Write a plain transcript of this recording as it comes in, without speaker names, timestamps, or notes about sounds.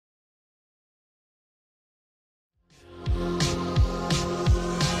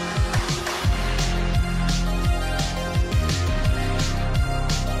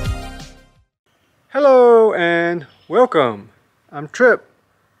Welcome, I'm Trip.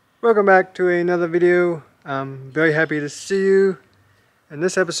 Welcome back to another video. I'm very happy to see you. In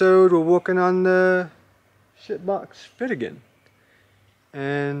this episode, we're working on the shitbox fit again.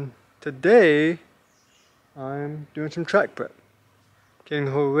 And today, I'm doing some track prep. Getting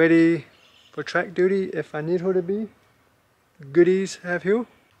her ready for track duty if I need her to be. Goodies have here.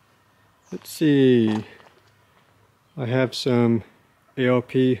 Let's see. I have some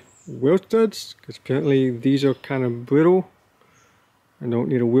ARP wheel studs, because apparently these are kind of brittle and don't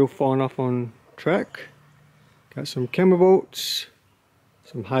need a wheel falling off on track. Got some camber bolts,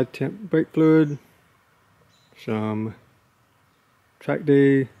 some high temp brake fluid, some track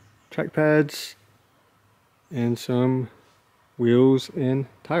day track pads, and some wheels and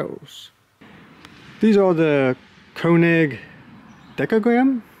tires. These are the Konig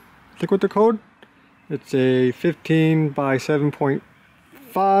decagram, I think what they're called. It's a 15 by 7.5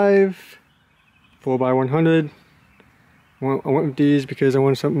 4 by 100. I went with these because I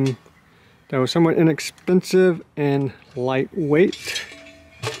wanted something that was somewhat inexpensive and lightweight.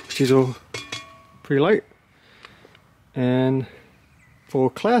 These are pretty light. And for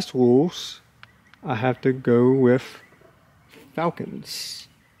class rules, I have to go with falkens.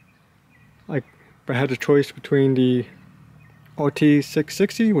 Like, if I had a choice between the RT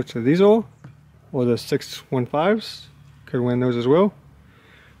 660, which are these all, or the 615s, could win those as well.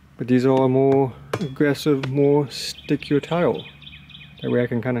 But these are more aggressive, more stickier tile. That way I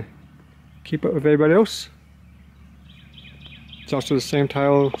can kind of keep up with everybody else. It's also the same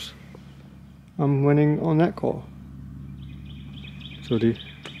tiles I'm running on that car. So they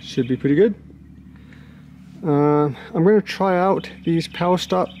should be pretty good. I'm going to try out these Power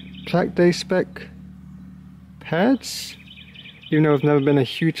Stop Track Day spec pads. Even though I've never been a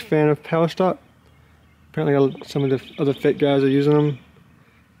huge fan of Power Stop. Apparently some of the other fit guys are using them.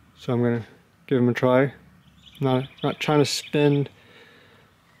 So I'm gonna give them a try. Not trying to spend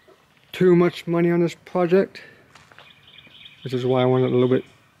too much money on this project, which is why I want it a little bit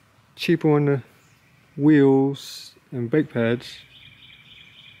cheaper on the wheels and brake pads.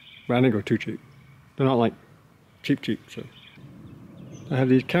 But I didn't go too cheap. They're not like cheap, so. I have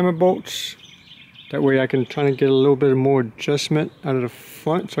these camber bolts. That way I can try to get a little bit more adjustment out of the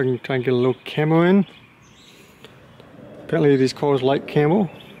front, so I can try and get a little camber in. Apparently these cars like camber.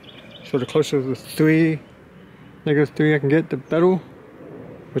 So the closer to the -3 I can get, the better.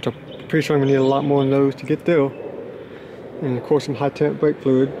 Which I'm pretty sure I'm gonna need a lot more of those to get there. And of course some high temp brake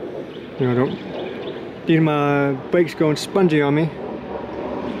fluid. You know, I don't need my brakes going spongy on me.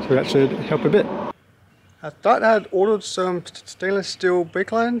 So that should help a bit. I thought I had ordered some stainless steel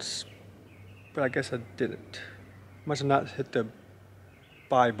brake lines, but I guess I didn't. Must have not hit the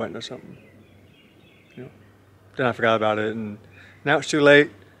buy button or something. You know. Then I forgot about it, and now it's too late.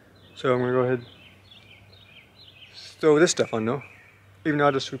 So I'm gonna go ahead and throw this stuff on though. Even though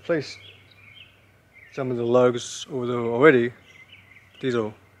I just replaced some of the lugs over there already, these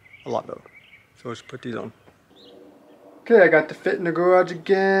are a lot better. So let's put these on. Okay, I got the fit in the garage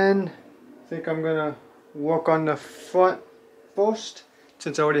again. I think I'm gonna work on the front first,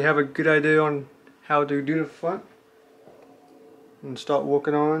 since I already have a good idea on how to do the front. And start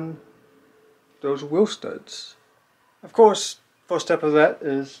working on those wheel studs. Of course, first step of that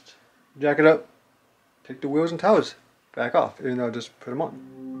is jack it up, take the wheels and tires back off, even though I just put them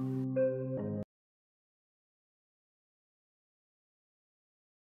on.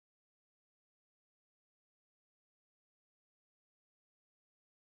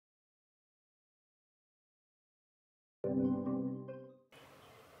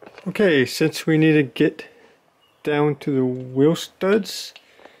 Okay, since we need to get down to the wheel studs,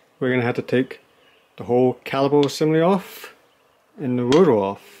 we're going to have to take the whole caliper assembly off and the rotor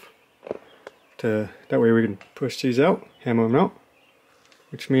off. That way we can push these out, hammer them out,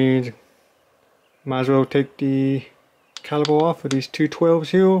 which means might as well take the caliper off of these 212s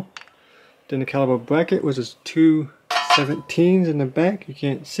here. Then the caliper bracket was just 2 17s in the back, you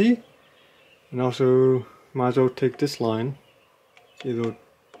can't see. And also might as well take this line, either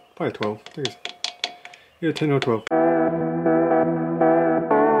probably 12, I think it's either 10 or 12.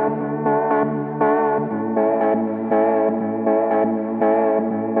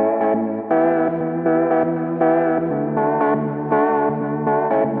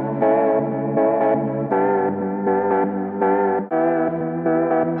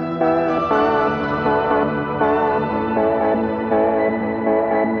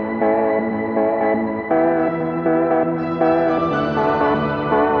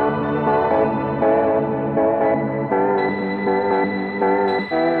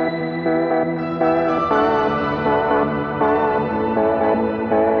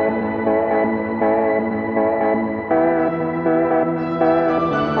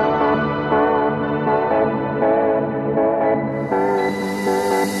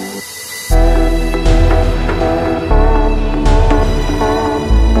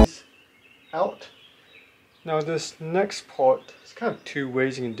 this next part, there's kind of two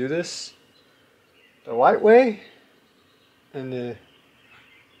ways you can do this. The right way and the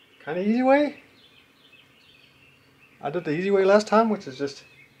kind of easy way. I did the easy way last time, which is just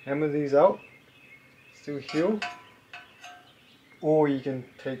hammer these out through here. Or you can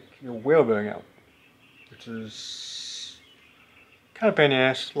take your wheel bearing out, which is kind of pain in the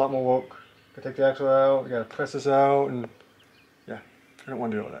ass, a lot more work. You gotta take the axle out, you gotta press this out, and yeah, I don't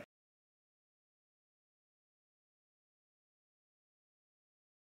want to do all that.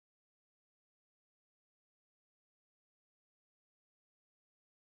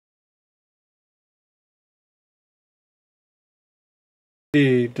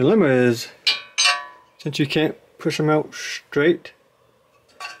 The dilemma is, since you can't push them out straight,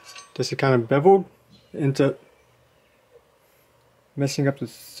 this is kind of beveled, it ends up messing up the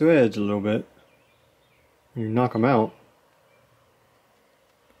threads a little bit when you knock them out.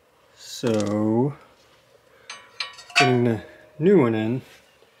 So, putting the new one in,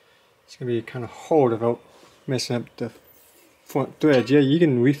 it's going to be kind of hard without messing up the front threads. Yeah, you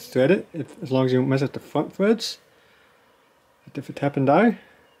can re-thread it as long as you don't mess up the front threads. If it tap and die,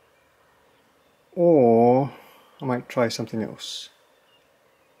 or I might try something else.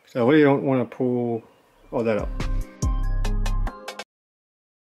 So I really don't want to pull all that up.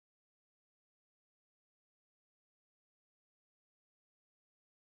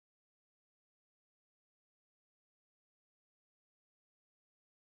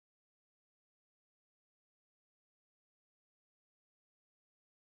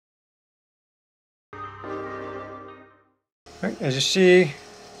 Right, as you see,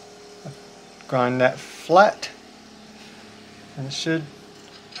 I've grind that flat, and it should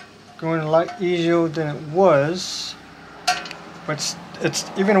go in a lot easier than it was. But it's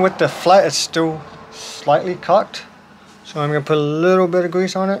even with the flat, it's still slightly cocked. So I'm going to put a little bit of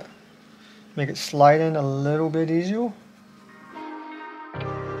grease on it, make it slide in a little bit easier.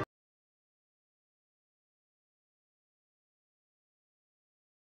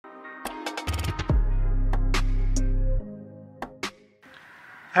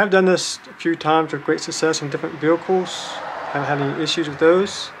 I have done this a few times with great success on different vehicles. Haven't had any issues with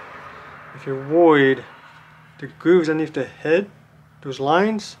those. If you're worried, the grooves underneath the head, those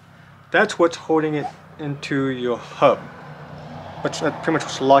lines, that's what's holding it into your hub. That's pretty much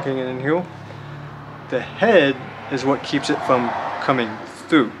what's locking it in here. The head is what keeps it from coming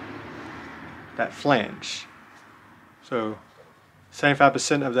through that flange. So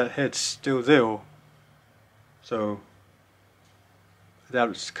 75% of that head's still there. So without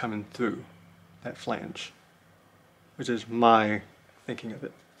it's coming through that flange, which is my thinking of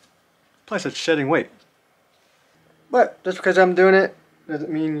it. Plus it's shedding weight. But just because I'm doing it doesn't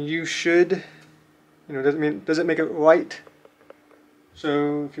mean you should. You know, doesn't make it right.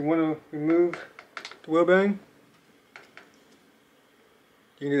 So if you want to remove the wheel bearing,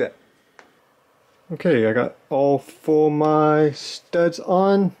 you can do that. Okay, I got all 4 of my studs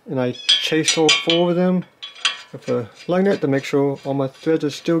on, and I chased all 4 of them with a lug nut to make sure all my threads are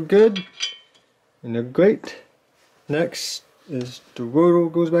still good, and they're great. Next is the rotor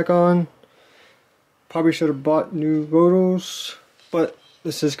goes back on. Probably should have bought new rotors, but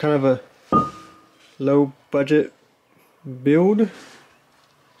this is kind of a low budget build,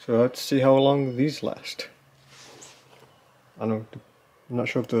 so let's see how long these last. I don't know, I'm not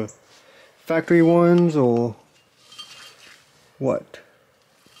sure if the factory ones or what,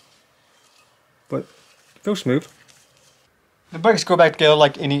 but it feels smooth. The brakes go back together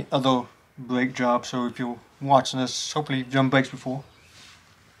like any other brake job, so if you're watching this, hopefully you've done brakes before.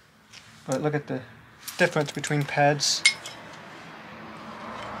 But look at the difference between pads.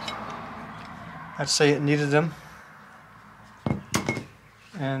 I'd say it needed them.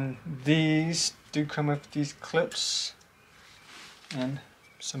 And these do come with these clips and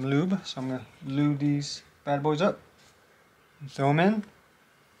some lube, so I'm going to lube these bad boys up, throw them in,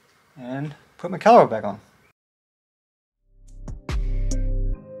 and put my caliper back on.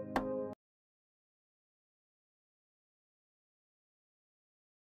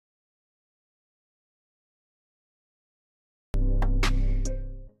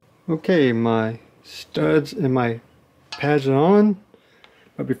 Okay, my studs and my pads are on,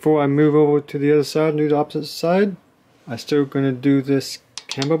 but before I move over to the other side and do the opposite side, I'm still going to do this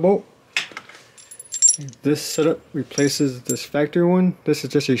camber bolt. This setup replaces this factory one. This is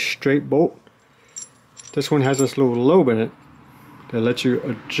just a straight bolt. This one has this little lobe in it that lets you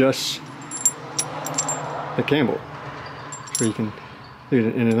adjust the camber, so you can lead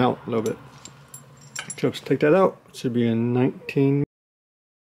it in and out a little bit. So let's take that out. It should be a 19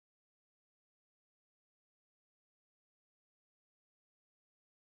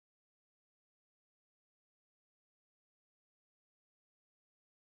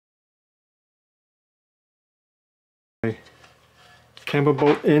 Camber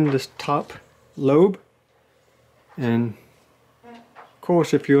bolt in this top lobe, and of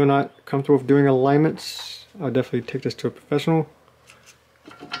course if you're not comfortable with doing alignments, I'll definitely take this to a professional.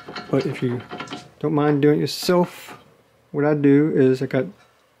 But if you don't mind doing it yourself, what I do is I got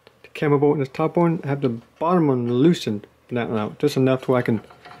the camber bolt in this top one, I have the bottom one loosened from that one out, just enough where I can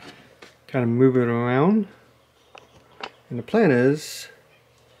kind of move it around. And the plan is,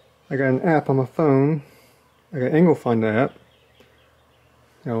 I got an app on my phone, I got Angle Finder app.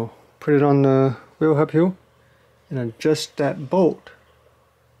 I'll put it on the wheel hub here and adjust that bolt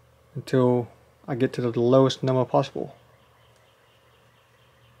until I get to the lowest number possible.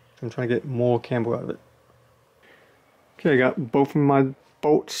 I'm trying to get more camber out of it. Okay, I got both of my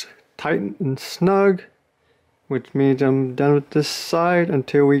bolts tight and snug, which means I'm done with this side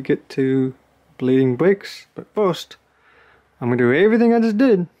until we get to bleeding brakes. But first, I'm going to do everything I just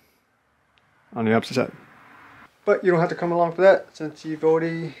did on the opposite side. But you don't have to come along for that, since you've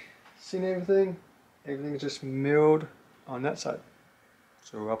already seen everything. Everything's just milled on that side.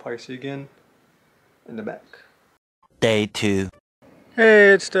 So I'll probably see you again in the back. Day 2.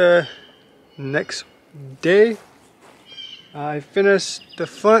 Hey, it's the next day. I finished the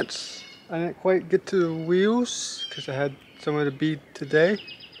fronts. I didn't quite get to the wheels because I had somewhere to be today.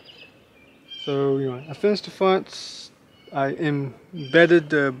 So, I finished the fronts. I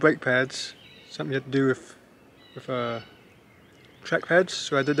embedded the brake pads, something you have to do with track pads,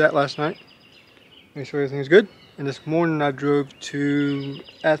 so I did that last night. Make sure everything's good. And this morning I drove to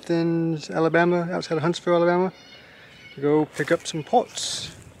Athens, Alabama, outside of Huntsville, Alabama, to go pick up some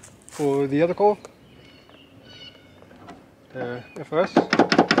parts for the other car. The FRS.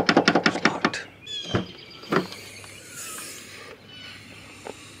 It's locked.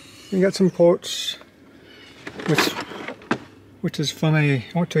 We got some parts, which is from I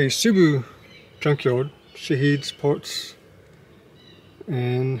went to a Subaru junkyard. Shahid's parts,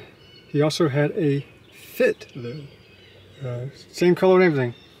 and he also had a fit, same color and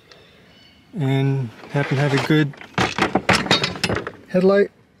everything, and happened to have a good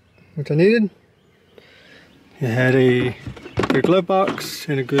headlight, which I needed. He had a good glove box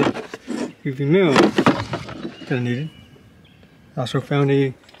and a good UV mirror that I needed. I also found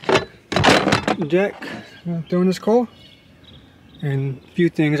a jack thrown in this car, and a few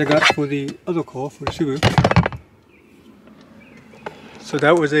things I got for the other car, for the Subaru. So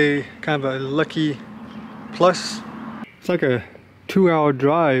that was a kind of a lucky plus. It's like a 2-hour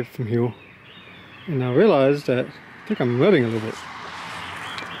drive from here, and I realized that I think I'm rubbing a little bit.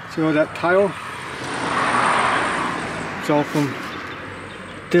 See all that tile? It's all from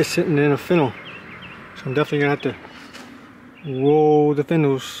this sitting in a fennel. So I'm definitely gonna have to roll the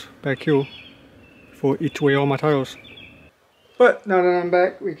fennels back here before it eats away all my tiles. But now that I'm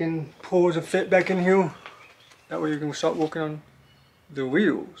back, we can pull the fit back in here. That way we can start working on the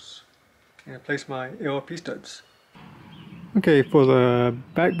wheels and replace my LRP studs. Okay, for the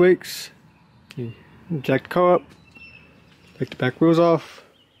back brakes, you jack the car up, take the back wheels off,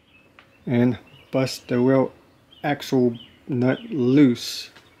 and bust the wheel axle nut loose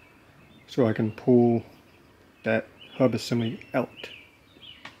so I can pull that hub assembly out.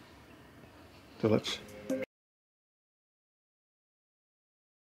 So let's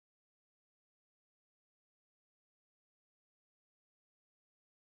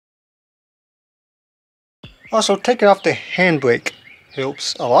also, taking off the handbrake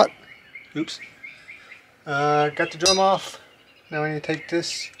helps a lot. Oops. Got the drum off. Now I need to take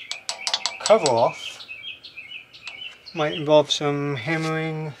this cover off. Might involve some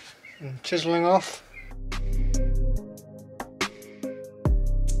hammering and chiseling off.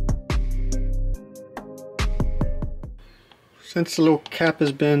 Since the little cap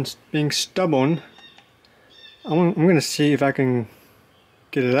has been being stubborn, I'm going to see if I can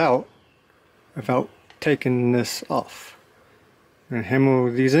get it out without taking this off. I'm going to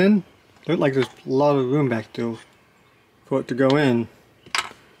hammer these in. Look like there's a lot of room back there for it to go in,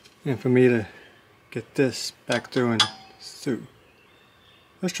 and for me to get this back through and through.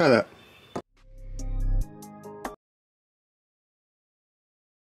 Let's try that.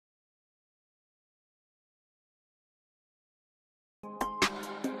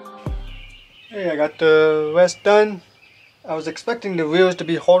 Hey, I got the rest done. I was expecting the wheels to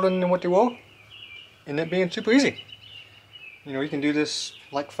be harder than what they were, and it being super easy. You can do this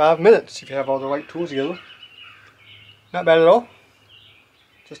like 5 minutes if you have all the right tools together. Not bad at all.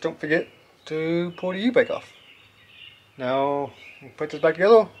 Just don't forget to pull the U-brake off. Now, put this back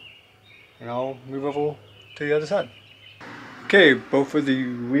together, and I'll move over to the other side. Okay, both of the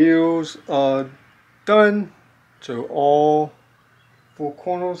wheels are done. So all 4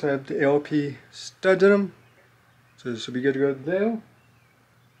 corners have the LP studs in them. So this should be good to go there.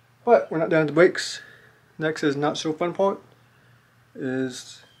 But we're not down to brakes. Next is not so fun part.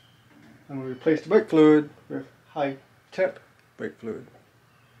 Is I'm going to replace the brake fluid with high temp brake fluid.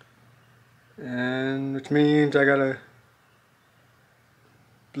 And which means I gotta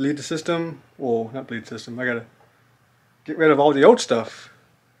bleed the system, or not bleed the system, I gotta get rid of all the old stuff,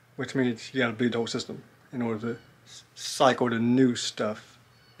 which means you gotta bleed the whole system in order to cycle the new stuff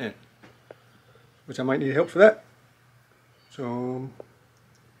in, which I might need help for that. So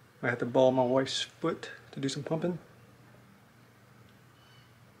I have to borrow my wife's foot to do some pumping.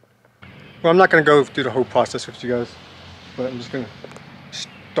 Well, I'm not gonna go through the whole process with you guys, but I'm just gonna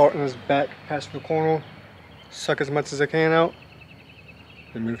start in this back passenger corner, suck as much as I can out,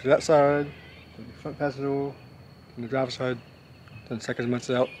 then move to that side, then the front passenger, then the driver's side, then suck as much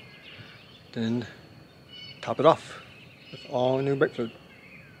out, then top it off with all new brake fluid.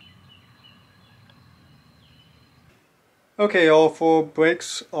 Okay, all 4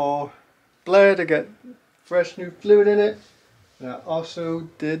 brakes are bled. I got fresh new fluid in it, and I also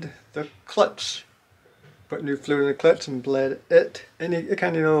did the clutch. Put new fluid in the clutch and bled it, and it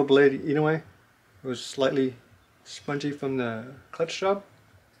kind of needed a little blade anyway. It was slightly spongy from the clutch job,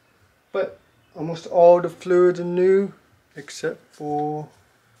 but almost all the fluids are new except for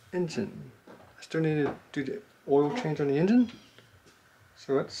engine. I still need to do the oil change on the engine,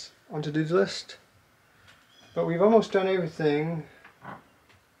 so that's on to do list. But we've almost done everything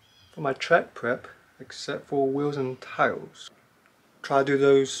for my track prep except for wheels and tires. Try to do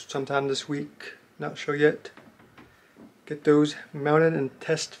those sometime this week. Not sure yet. Get those mounted and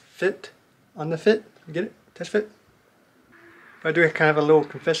test fit on the fit. You get it? Test fit. But I do have kind of a little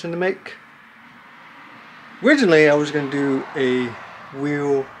confession to make. Originally I was going to do a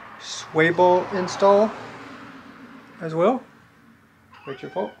wheel sway bar install as well. What's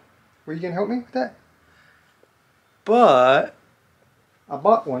your fault? Were you going to help me with that? But I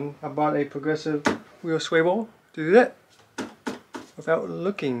bought one. I bought a progressive wheel sway bar to do that without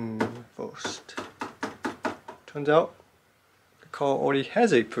looking first. Turns out the car already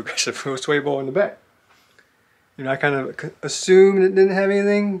has a progressive wheel sway bar in the back. You know, I kind of assumed it didn't have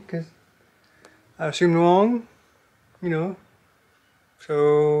anything because I assumed wrong, you know.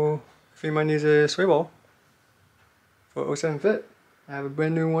 So if anybody needs a sway bar for 07 Fit, I have a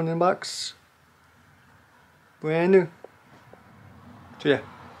brand new one in the box. Brand new. So yeah,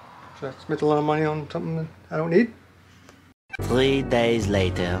 so I spent a lot of money on something that I don't need. 3 days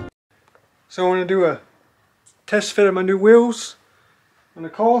later. So I want to do a test fit of my new wheels on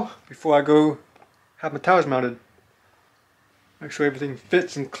the car before I go have my tires mounted. Make sure everything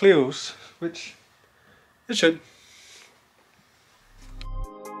fits and clears, which it should.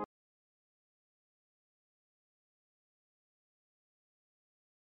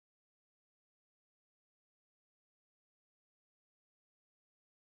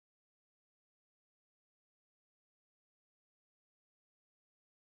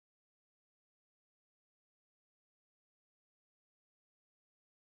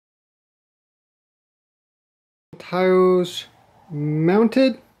 Tires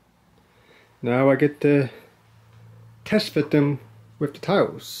mounted. Now I get to test fit them with the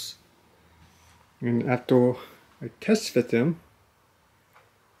tires. And after I test fit them,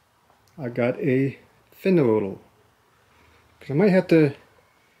 I got a fender roller. Because I might have to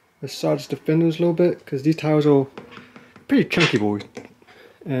massage the fenders a little bit because these tires are pretty chunky, boys.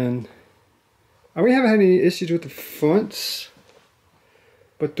 And I really haven't had any issues with the fronts,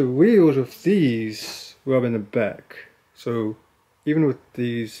 but the wheels of these rub in the back. So even with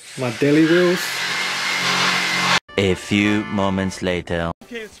these, my daily wheels. A few moments later.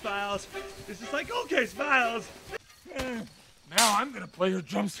 Okay, Smiles. This is like, okay, Smiles. Now I'm gonna play your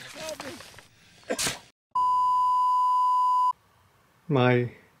drum set.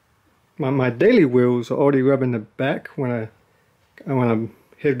 My daily wheels are already rubbing the back when I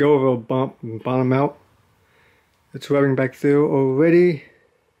hit go over a bump and bottom out. It's rubbing back there already.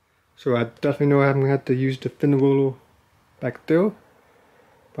 So I definitely know I'm going to have to use the fender roller back there.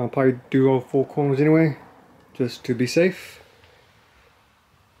 But I'll probably do all 4 corners anyway, just to be safe.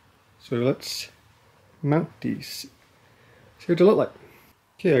 So let's mount these. See what they look like.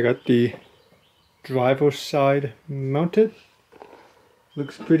 Okay, I got the driver's side mounted.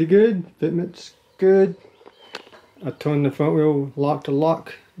 Looks pretty good, fitment's good. I turned the front wheel lock to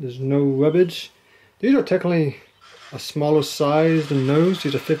lock. There's no rubbage. These are technically a smaller size than those.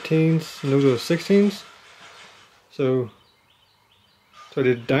 These are 15s and those are 16s. So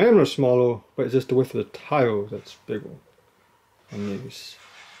the diameter is smaller, but it's just the width of the tire that's bigger on these.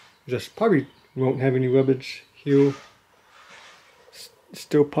 Just probably won't have any rubbage here. It's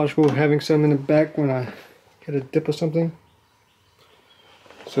still possible having some in the back when I get a dip or something.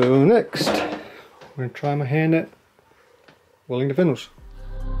 So next, I'm going to try my hand at welding the fenders.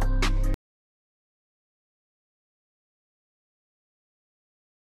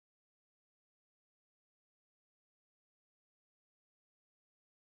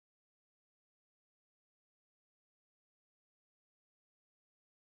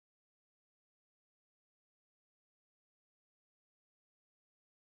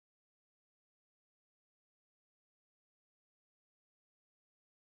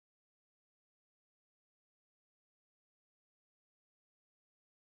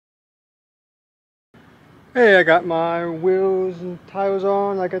 Hey, I got my wheels and tires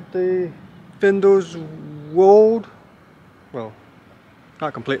on. I got the fenders rolled. Well,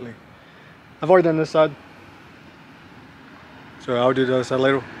 not completely. I've already done this side, so I'll do the other side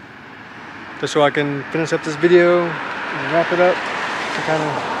later. Just so I can finish up this video and wrap it up to kind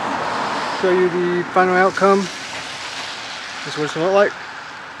of show you the final outcome. This is what it's going to look like.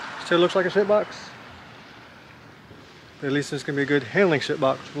 Still looks like a shit box. But at least it's going to be a good handling shit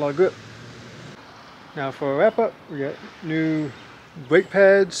box with a lot of grip. Now for a wrap up, we got new brake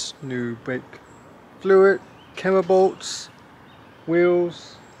pads, new brake fluid, camber bolts,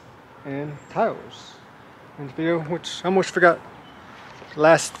 wheels, and tires in this video, which I almost forgot the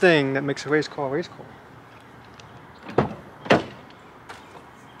last thing that makes a race car a race car.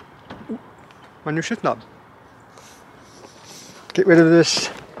 Ooh, my new shift knob. Get rid of this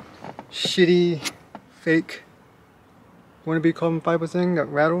shitty, fake, wannabe carbon fiber thing that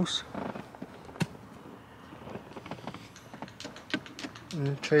rattles.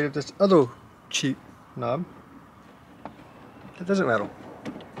 And trade this other cheap knob that doesn't rattle.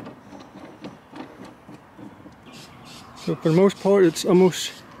 So for the most part, it's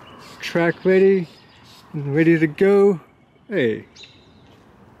almost track ready and ready to go. Hey,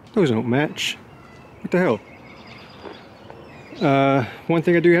 those don't match. What the hell? One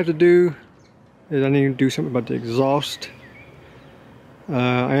thing I do have to do is I need to do something about the exhaust.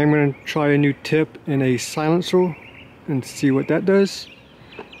 I am going to try a new tip in a silencer and see what that does.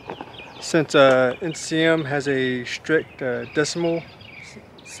 Since NCM has a strict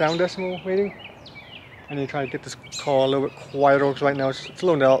sound decimal rating, I need to try to get this car a little bit quieter because right now it's a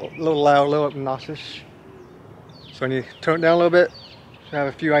little loud, a little obnoxious. So I need to turn it down a little bit. So I have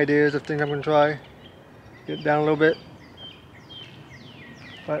a few ideas of things I'm going to try. Get it down a little bit.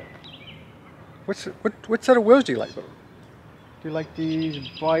 But what set of wheels do you like though? Do you like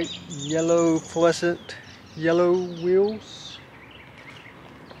these bright yellow, fluorescent yellow wheels?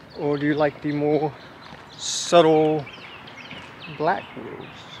 Or do you like the more subtle black wheels?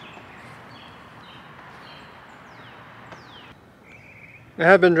 I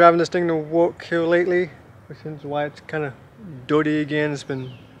have been driving this thing to work here lately, which is why it's kind of dirty again. It's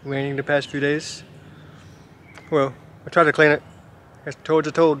been raining the past few days. Well, I tried to clean it. As told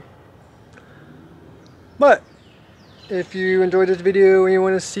are told. But if you enjoyed this video and you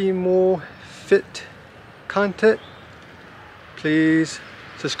want to see more fit content, please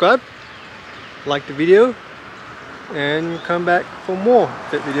subscribe, like the video, and come back for more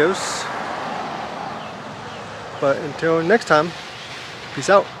fit videos. But until next time,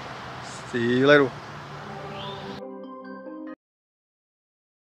 peace out. See you later.